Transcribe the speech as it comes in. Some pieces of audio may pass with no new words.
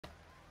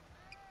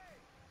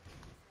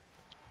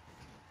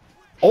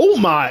Oh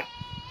my!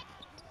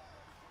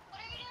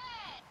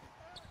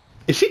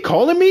 Is she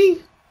calling me?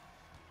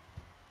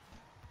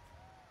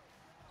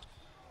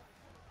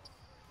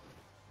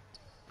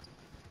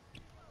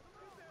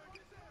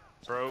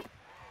 Bro.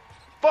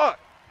 Fuck!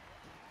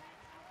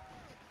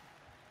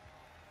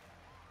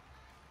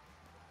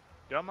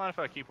 Y'all mind if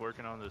I keep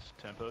working on this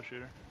tempo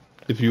shooter?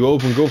 If you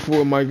open, go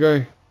for it, my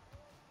guy.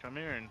 Come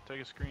here and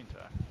take a screen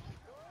tap.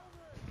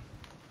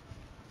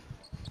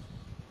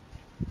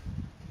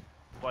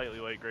 Slightly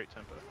late, great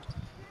tempo. Is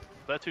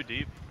that too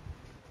deep?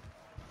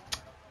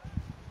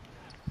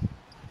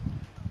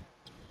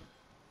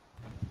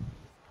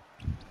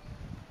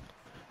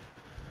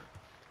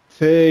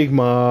 Take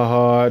my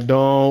heart,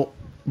 don't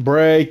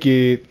break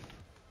it.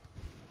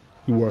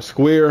 You are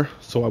square,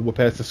 so I will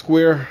pass the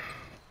square.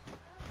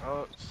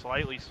 Oh,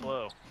 slightly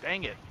slow.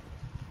 Dang it.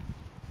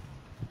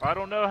 I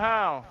don't know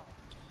how.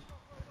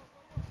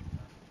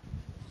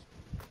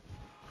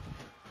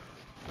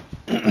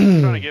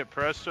 I'm trying to get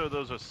Presto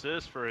those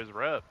assists for his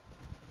rep.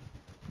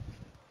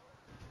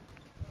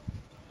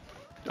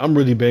 I'm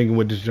really banging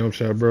with this jump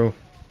shot, bro. I'm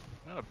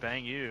gonna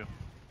bang you.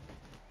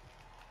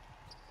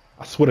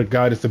 I swear to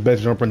God, it's the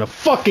best jumper in the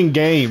fucking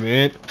game,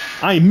 man.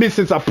 I ain't missed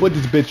since I put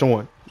this bitch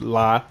on.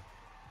 Lie.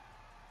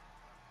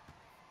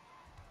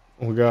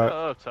 Oh my God. Shut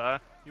up, Ty.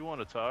 You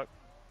want to talk?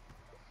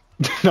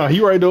 Nah,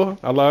 you right though.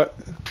 I lied.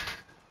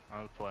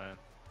 I was playing.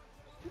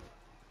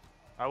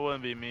 I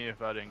wouldn't be me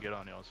if I didn't get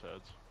on y'all's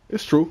heads.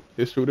 It's true.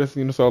 It's true.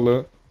 That's all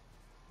love.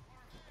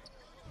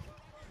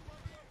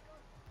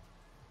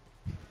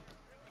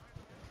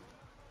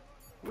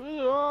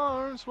 With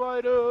arms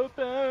wide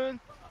open.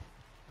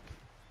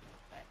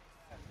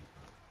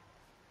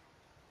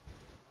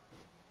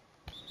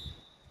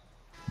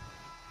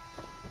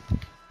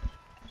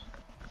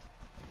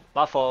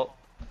 My fault.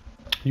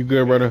 You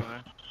good, brother?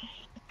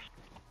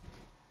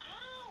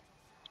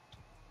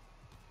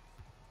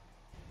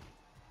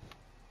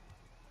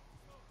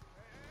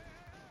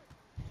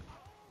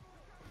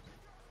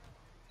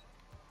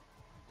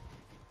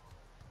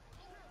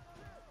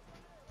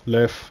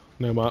 Left.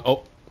 Never mind.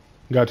 Oh,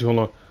 got you. Hold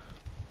on.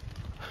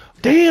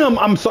 Damn,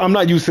 I'm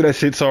not used to that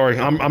shit. Sorry,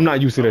 I'm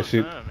not used to that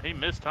shit. Him. He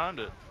mistimed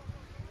it.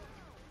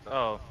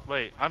 Oh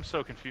wait, I'm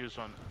so confused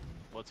on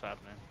what's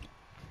happening.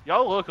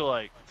 Y'all look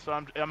alike, so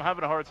I'm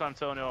having a hard time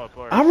telling y'all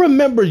apart. I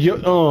remember you.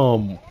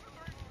 I'm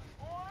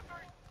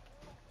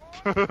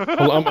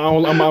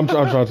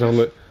trying to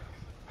look.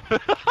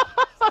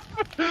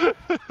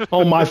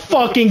 Oh my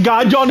fucking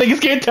God, y'all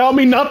niggas can't tell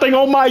me nothing.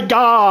 Oh my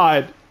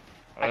God.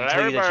 I can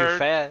tell you that you're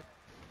fat.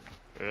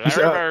 Larry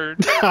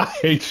Bird. I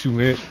hate you,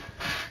 man.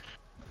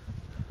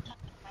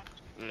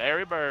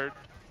 Larry Bird.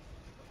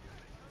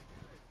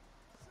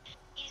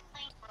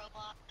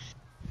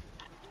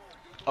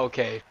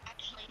 Okay.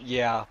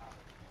 Yeah.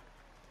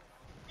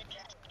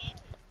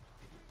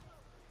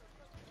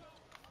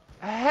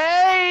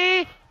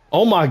 Hey!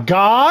 Oh my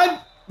God.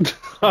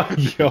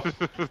 Yo.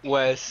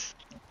 Wes.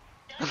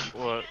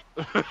 What?